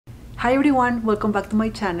Hi everyone, welcome back to my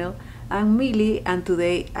channel. I'm Mily and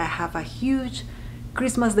today I have a huge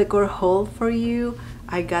Christmas decor haul for you.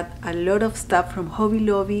 I got a lot of stuff from Hobby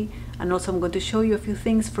Lobby and also I'm going to show you a few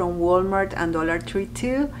things from Walmart and Dollar Tree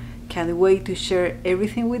too. Can't wait to share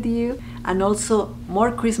everything with you, and also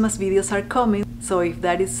more Christmas videos are coming, so if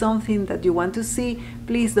that is something that you want to see,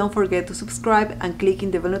 please don't forget to subscribe and click in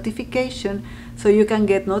the bell notification so you can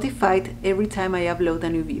get notified every time I upload a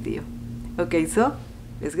new video. Okay, so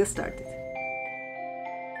let's get started.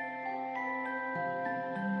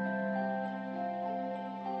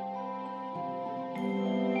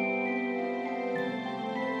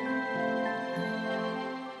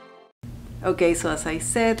 Okay, so as I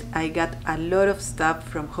said, I got a lot of stuff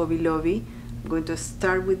from Hobby Lobby. I'm going to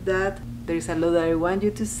start with that. There is a lot that I want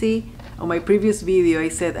you to see. On my previous video I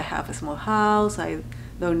said I have a small house, I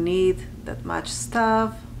don't need that much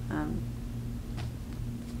stuff.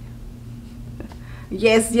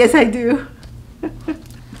 Yes I do.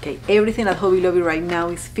 Okay, everything at Hobby Lobby right now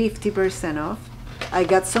is 50% off. I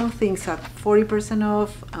got some things at 40%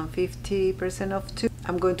 off and 50% off too.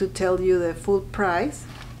 I'm going to tell you the full price.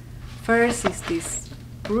 First is this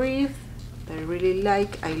wreath that I really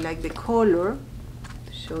like. I like the color.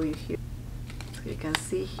 To show you here, so you can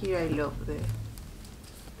see here, I love the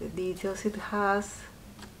details it has.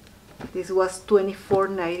 This was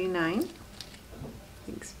 $24.99. I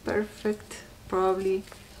think it's perfect. Probably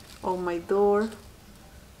on my door.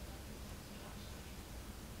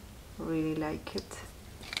 Really like it.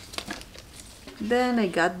 Then I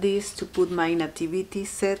got this to put my nativity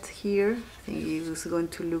set here. I think it was going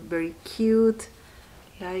to look very cute.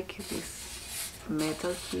 Like this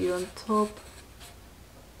metal here on top.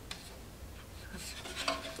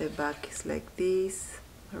 The back is like this.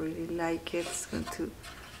 I really like it. It's going to,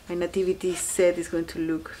 my nativity set is going to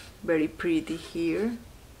look very pretty here.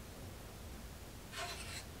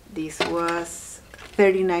 This was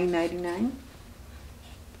 $39.99.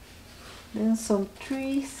 Then some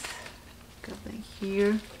trees. Got them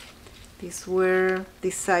here. These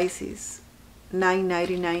size is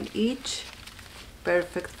 $9.99 each.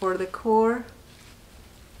 Perfect for decor.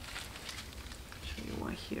 Show you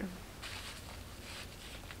one here.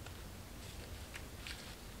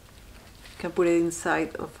 You can put it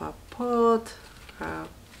inside of a pot, a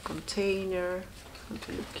container. It's going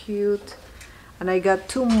to look cute. And I got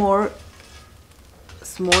two more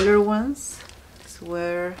smaller ones. These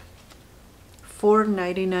were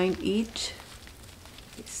 $4.99 each.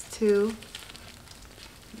 These two,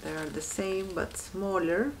 they are the same but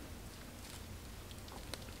smaller.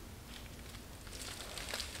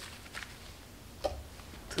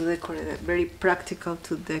 To decorate, very practical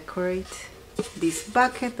to decorate. This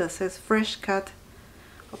bucket that says fresh cut,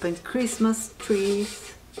 open Christmas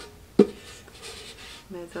trees.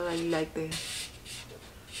 Metal, I like the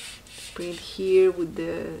print here with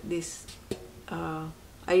this.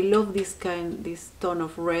 I love this tone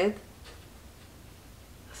of red.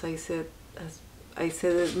 As I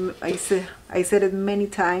said it many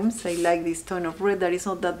times. I like this tone of red that is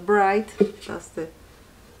not that bright. That's the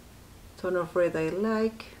tone of red I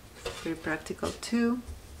like. It's very practical too.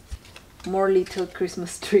 More little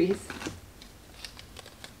Christmas trees.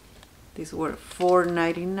 These were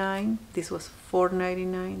 $4.99. This was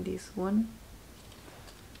 $4.99. This one.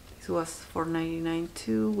 This was $4.99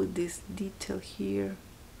 too, with this detail here.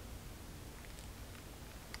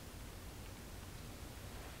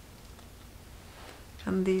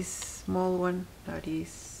 And this small one that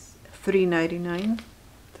is $3.99.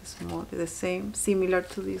 The same, similar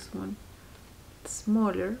to this one,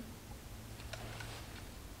 smaller.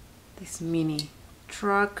 This mini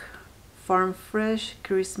truck, farm fresh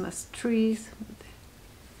Christmas trees.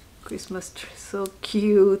 Christmas tree, so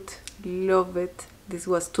cute. Love it. This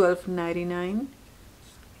was $12.99.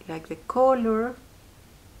 I like the color.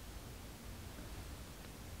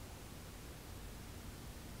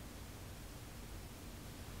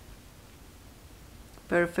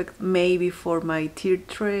 Perfect maybe for my tea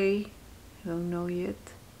tray. I don't know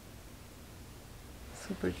yet.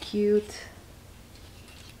 Super cute.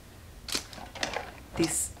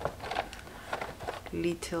 These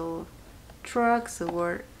little trucks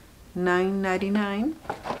were $9.99.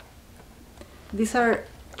 These are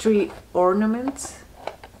tree ornaments,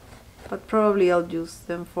 but probably I'll use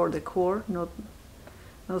them for decor, not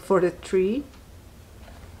for the tree.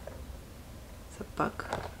 It's a pack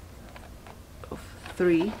of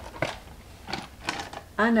 3.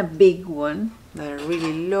 And a big one that I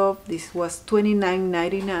really love. This was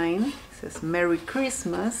 $29.99. It says Merry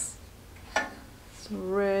Christmas. It's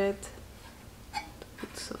red.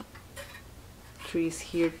 Put some trees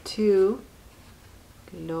here too.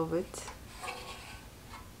 Love it.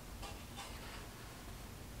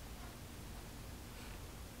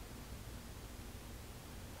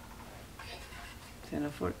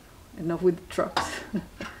 enough with trucks.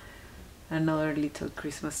 Another little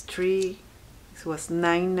Christmas tree. This was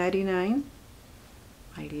 $9.99.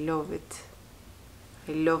 I love it.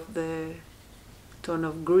 I love the tone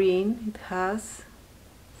of green it has.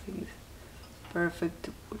 I think it's perfect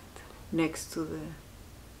to put next to the,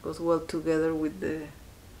 goes well together with the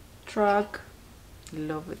truck.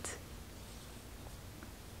 Love it.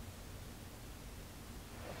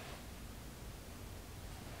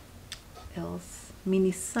 Else,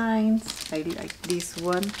 mini signs. I like this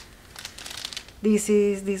one. This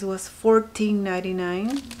was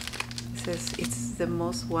 $14.99. It says it's the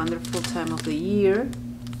most wonderful time of the year.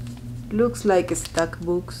 Looks like a stack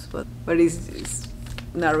books, but it's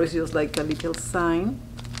narrow. It's just like a little sign.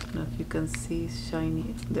 I don't know if you can see, it's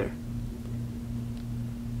shiny there.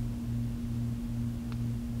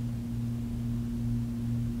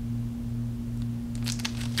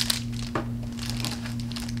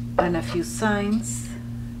 And a few signs.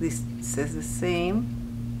 This says the same,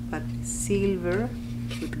 but silver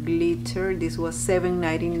with glitter. This was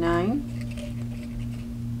 $7.99.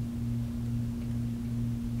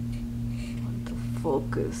 Want to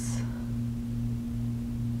focus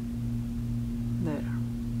there.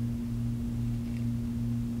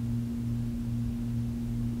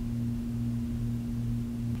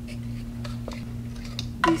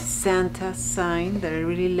 This Santa sign that I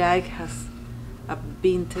really like has a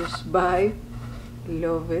vintage vibe.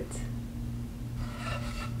 Love it.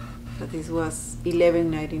 But this was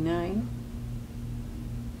 $11.99.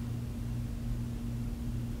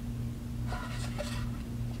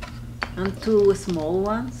 And two small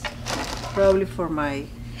ones, probably for my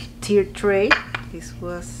tier tray. This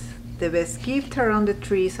was the best gift around the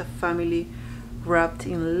tree is a family wrapped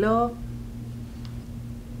in love.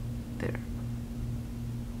 There.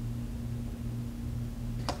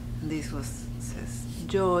 And this was says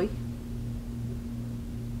joy.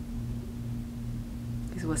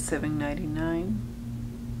 This was $7.99.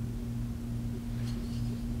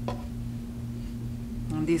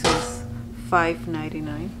 And this was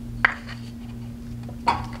 $5.99.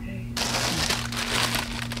 Okay.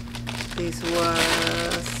 This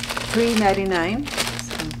was $3.99.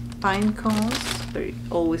 Some pine cones, very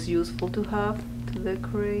always useful to have to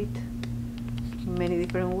decorate in many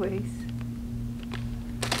different ways.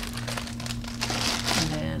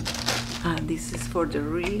 And then this is for the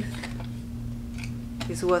wreath.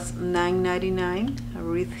 This was $9.99, a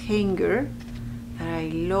wreath hanger that I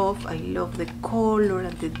love. I love the color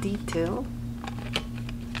and the detail.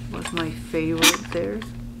 It was my favorite there.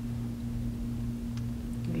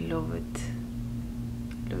 I love it.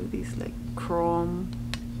 Love this like chrome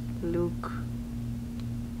look.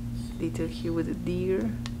 Detail here with the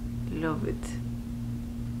deer. Love it.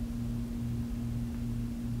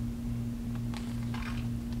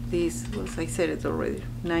 This was, I said it already,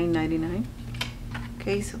 $9.99.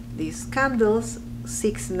 Okay, so these candles,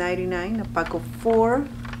 $6.99, a pack of 4.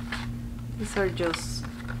 These are just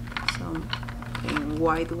some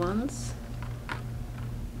white ones.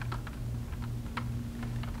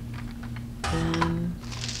 And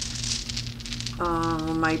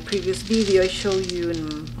on my previous video, I showed you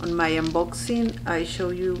on my unboxing, I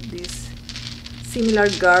showed you this similar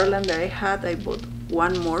garland that I had. I bought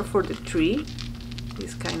one more for the tree.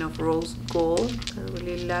 This kind of rose gold I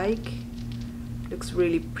really like. Looks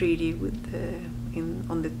really pretty with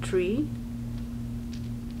on the tree.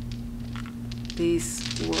 This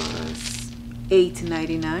was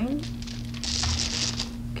 $8.99.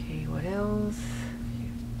 Okay, what else?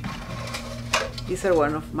 These are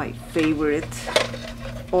one of my favorite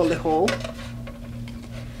on the whole.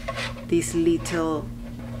 These little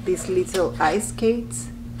ice skates.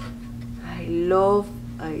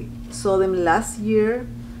 I saw them last year.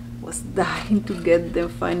 Was dying to get them.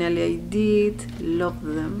 Finally I did. Love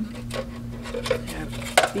them. They're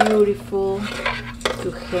beautiful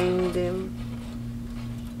to hang them,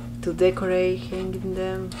 to decorate hanging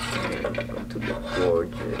them. They're going to look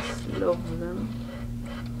gorgeous. Love them.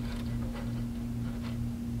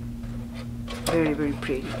 Very, very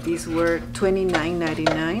pretty. These were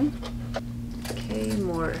 $29.99. Okay,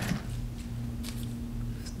 more of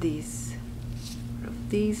these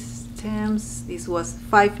stems. This was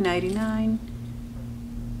 $5.99.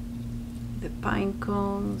 The pine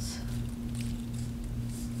cones.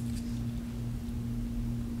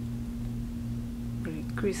 Very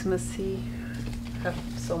Christmassy. Have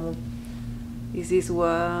some of this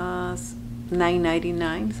was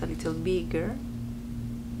 $9.99. It's a little bigger.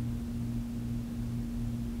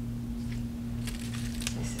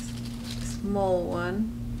 This is a small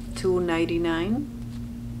one, $2.99.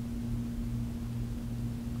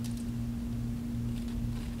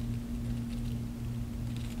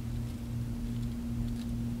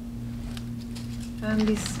 And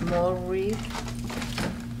this small wreath,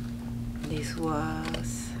 this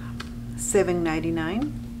was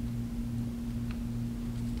 $7.99.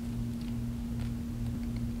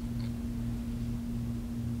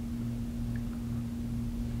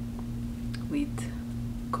 With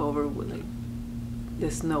cover with like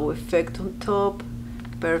the snow effect on top.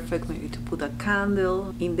 Perfect maybe to put a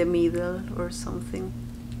candle in the middle or something.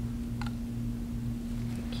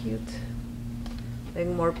 Cute.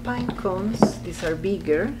 Then more pine cones. These are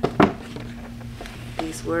bigger.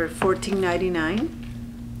 These were $14.99,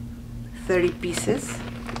 30 pieces.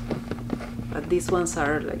 But these ones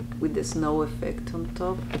are like with the snow effect on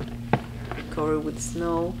top, covered with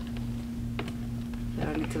snow. They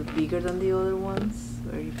are a little bigger than the other ones.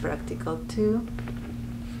 Very practical too.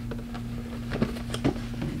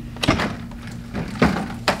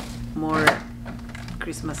 More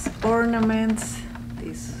Christmas ornaments.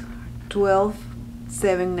 These are 12,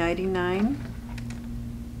 $7.99,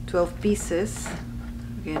 12 pieces.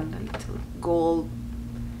 Again, a little gold,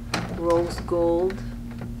 rose gold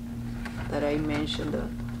that I mentioned.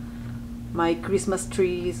 My Christmas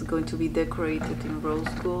tree is going to be decorated in rose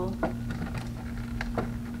gold.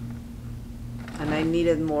 And I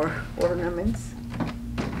needed more ornaments,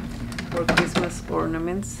 more Christmas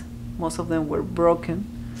ornaments. Most of them were broken.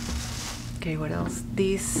 Okay, what else?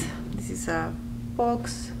 This is a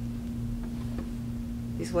box.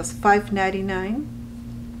 This was $5.99.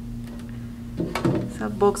 It's a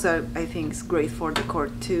box that I think is great for decor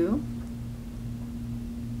too.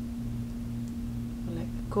 I like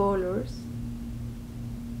the colors.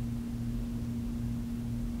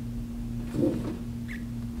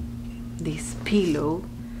 This pillow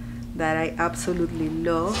that I absolutely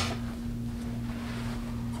love.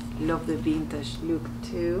 Love the vintage look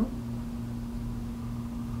too.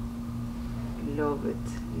 Love it.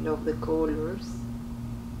 Love the colors.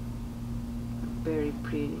 Very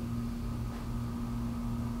pretty.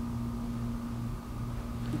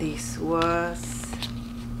 This was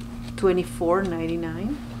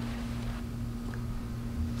 $24.99.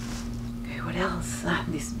 Okay, what else?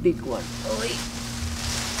 This big one. Oy.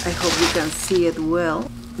 I hope you can see it well.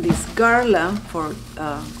 This garland for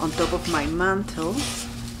on top of my mantle.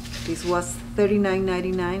 This was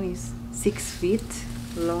 $39.99. It's 6 feet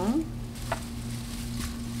long. I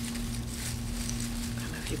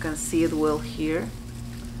don't know if you can see it well here.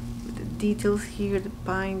 With the details here, the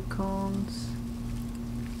pine cones.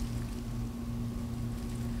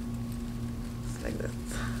 It's like that.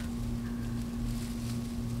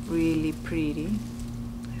 Really pretty.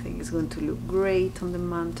 I think it's going to look great on the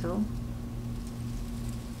mantle.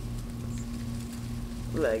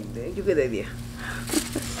 Like that, you get the idea.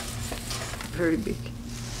 Very big.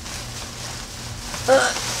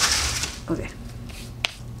 Okay.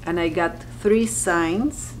 And I got 3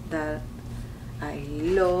 signs that I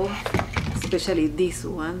love, especially this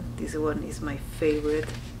one. This one is my favorite.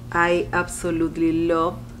 I absolutely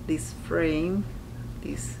love this frame,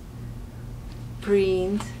 this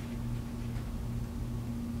print.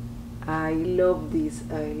 I love this.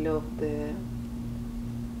 I love the,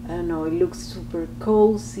 I don't know, it looks super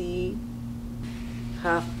cozy.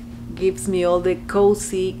 Gives me all the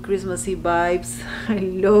cozy Christmassy vibes. I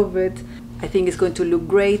love it. I think it's going to look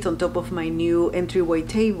great on top of my new entryway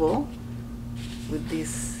table with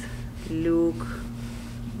this look,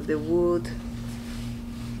 with the wood.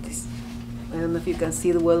 This, I don't know if you can see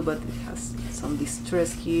it well, but it has some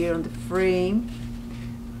distress here on the frame.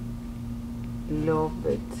 Love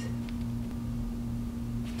it.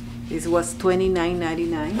 This was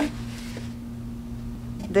 $29.99.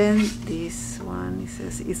 Then this one, it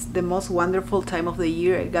says, it's the most wonderful time of the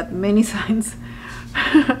year. I got many signs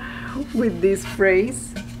with this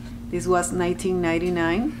phrase. This was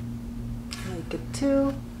 $19.99. I like it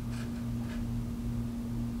too.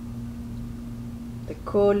 The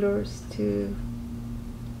colors too.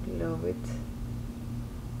 Love it.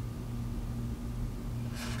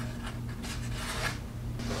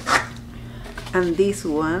 And this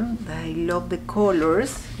one, I love the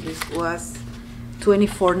colors. This was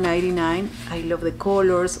 $24.99. I love the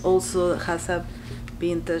colors. Also has a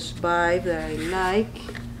vintage vibe that I like.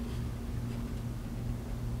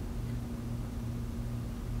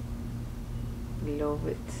 Love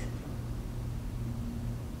it.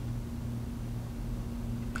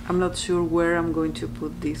 I'm not sure where I'm going to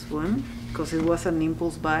put this one because it was an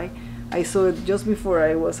impulse buy. I saw it just before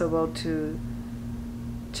I was about to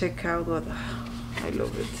check out what. I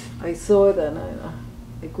love it. I saw it and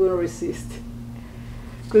I couldn't resist.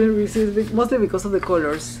 Couldn't resist, mostly because of the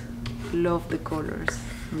colors. Love the colors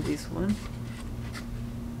on this one.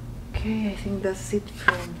 Okay, I think that's it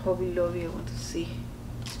from Hobby Lobby. I want to see.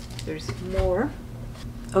 There's more.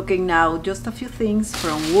 Okay, now just a few things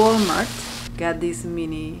from Walmart. Got this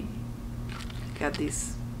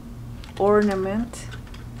ornament,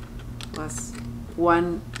 was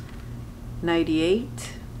 $1.98.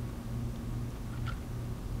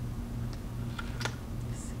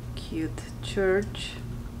 Cute church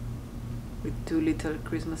with 2 little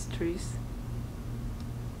Christmas trees.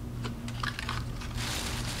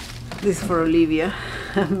 This is for Olivia,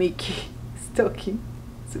 a Mickey stocking,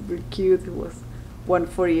 super cute. It was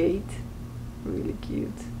 $1.48, really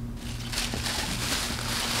cute.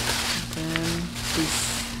 Then this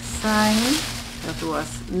sign that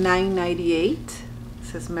was $9.98,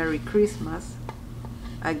 says Merry Christmas.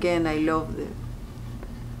 Again, I love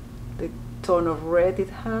the tone of red it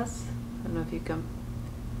has. I don't know if you can,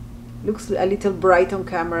 looks a little bright on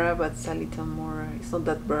camera, but it's a little more, it's not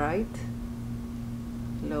that bright.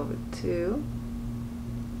 Love it too.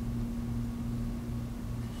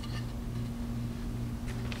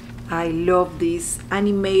 I love this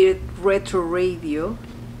animated retro radio.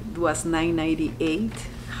 It was $9.98.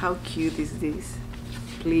 How cute is this?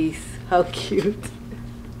 Please, how cute.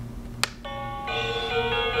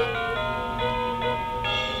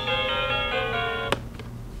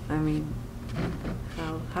 I mean,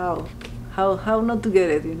 how not to get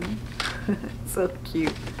it, you know? So cute.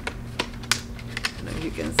 I don't know if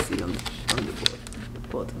you can see on the bottom. The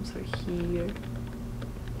bottoms are here.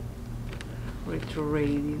 Retro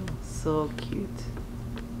radio, so cute.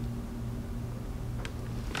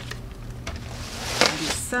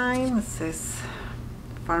 This sign says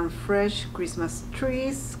Farm Fresh Christmas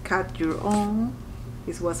trees, cut your own.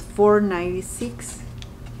 This was $4.96.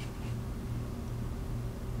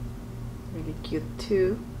 Really cute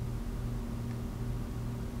too.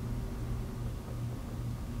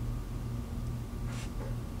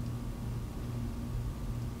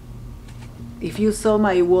 If you saw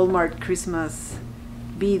my Walmart Christmas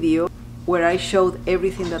video where I showed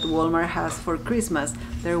everything that Walmart has for Christmas,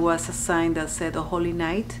 there was a sign that said "O Holy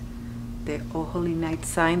Night," the "O Holy Night"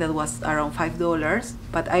 sign that was around $5,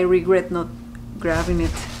 but I regret not grabbing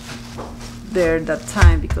it there that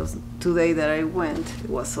time because today that I went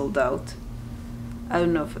it was sold out. I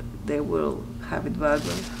don't know if they will have it back,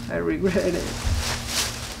 but I regret it.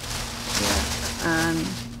 Yeah.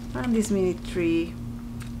 And this mini tree,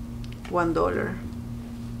 $1.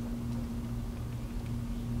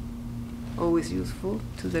 Always useful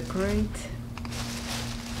to decorate.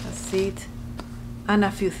 That's it. And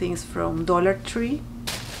a few things from Dollar Tree.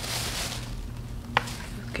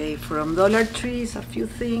 Okay, from Dollar Tree is a few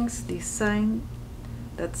things. This sign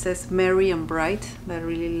that says Merry and Bright that I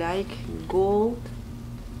really like, in gold.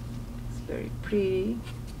 It's very pretty.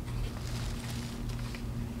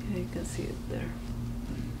 Yeah, you can see it there.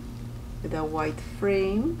 With a white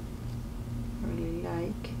frame. I really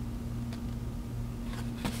like.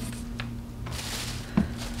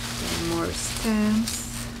 Some more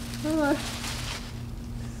stamps. Oh,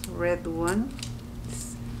 this red one.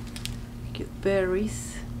 It's cute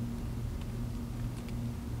berries.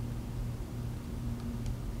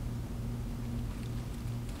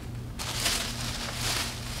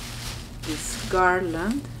 This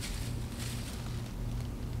garland.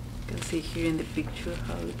 You can see here in the picture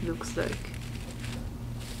how it looks like.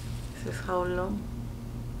 This is how long?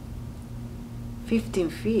 15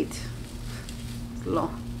 feet. It's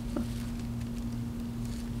long.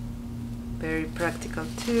 Very practical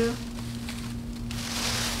too.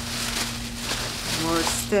 More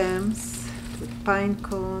stems with pine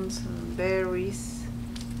cones and berries.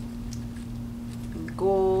 And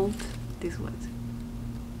gold. This one's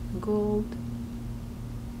gold.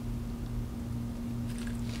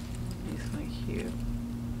 This one here.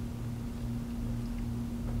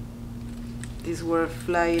 These were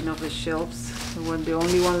flying off the shelves. They were the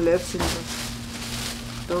only one left in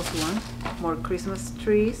those ones. More Christmas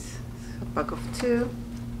trees. A pack of 2.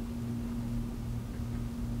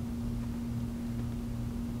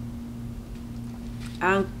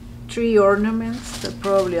 And 3 ornaments that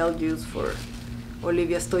probably I'll use for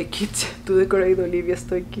Olivia's toy kitchen, to decorate Olivia's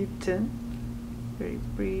toy kitchen. Very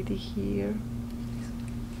pretty here.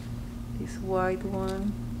 This white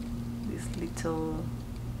one. This little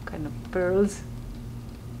kind of pearls,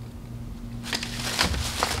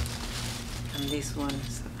 and this one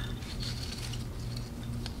is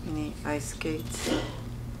mini ice skates.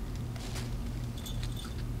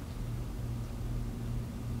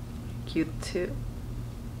 Cute too.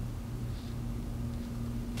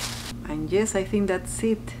 And yes, I think that's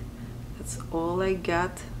it. That's all I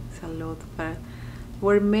got. It's a lot, but there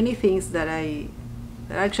were many things that I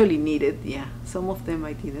actually needed. Yeah, some of them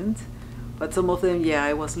I didn't. But some of them, yeah,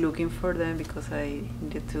 I was looking for them because I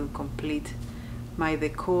needed to complete my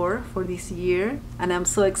decor for this year, and I'm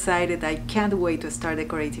so excited. I can't wait to start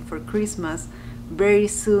decorating for Christmas very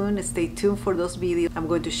soon. Stay tuned for those videos. I'm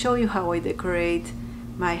going to show you how I decorate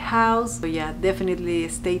my house. So yeah, definitely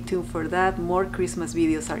stay tuned for that. More Christmas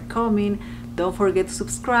videos are coming. Don't forget to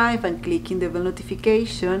subscribe and click in the bell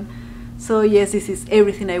notification. So yes, this is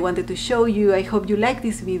everything I wanted to show you. I hope you like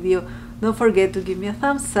this video. Don't forget to give me a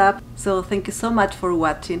thumbs up. So thank you so much for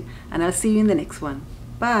watching, and I'll see you in the next one.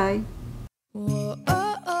 Bye!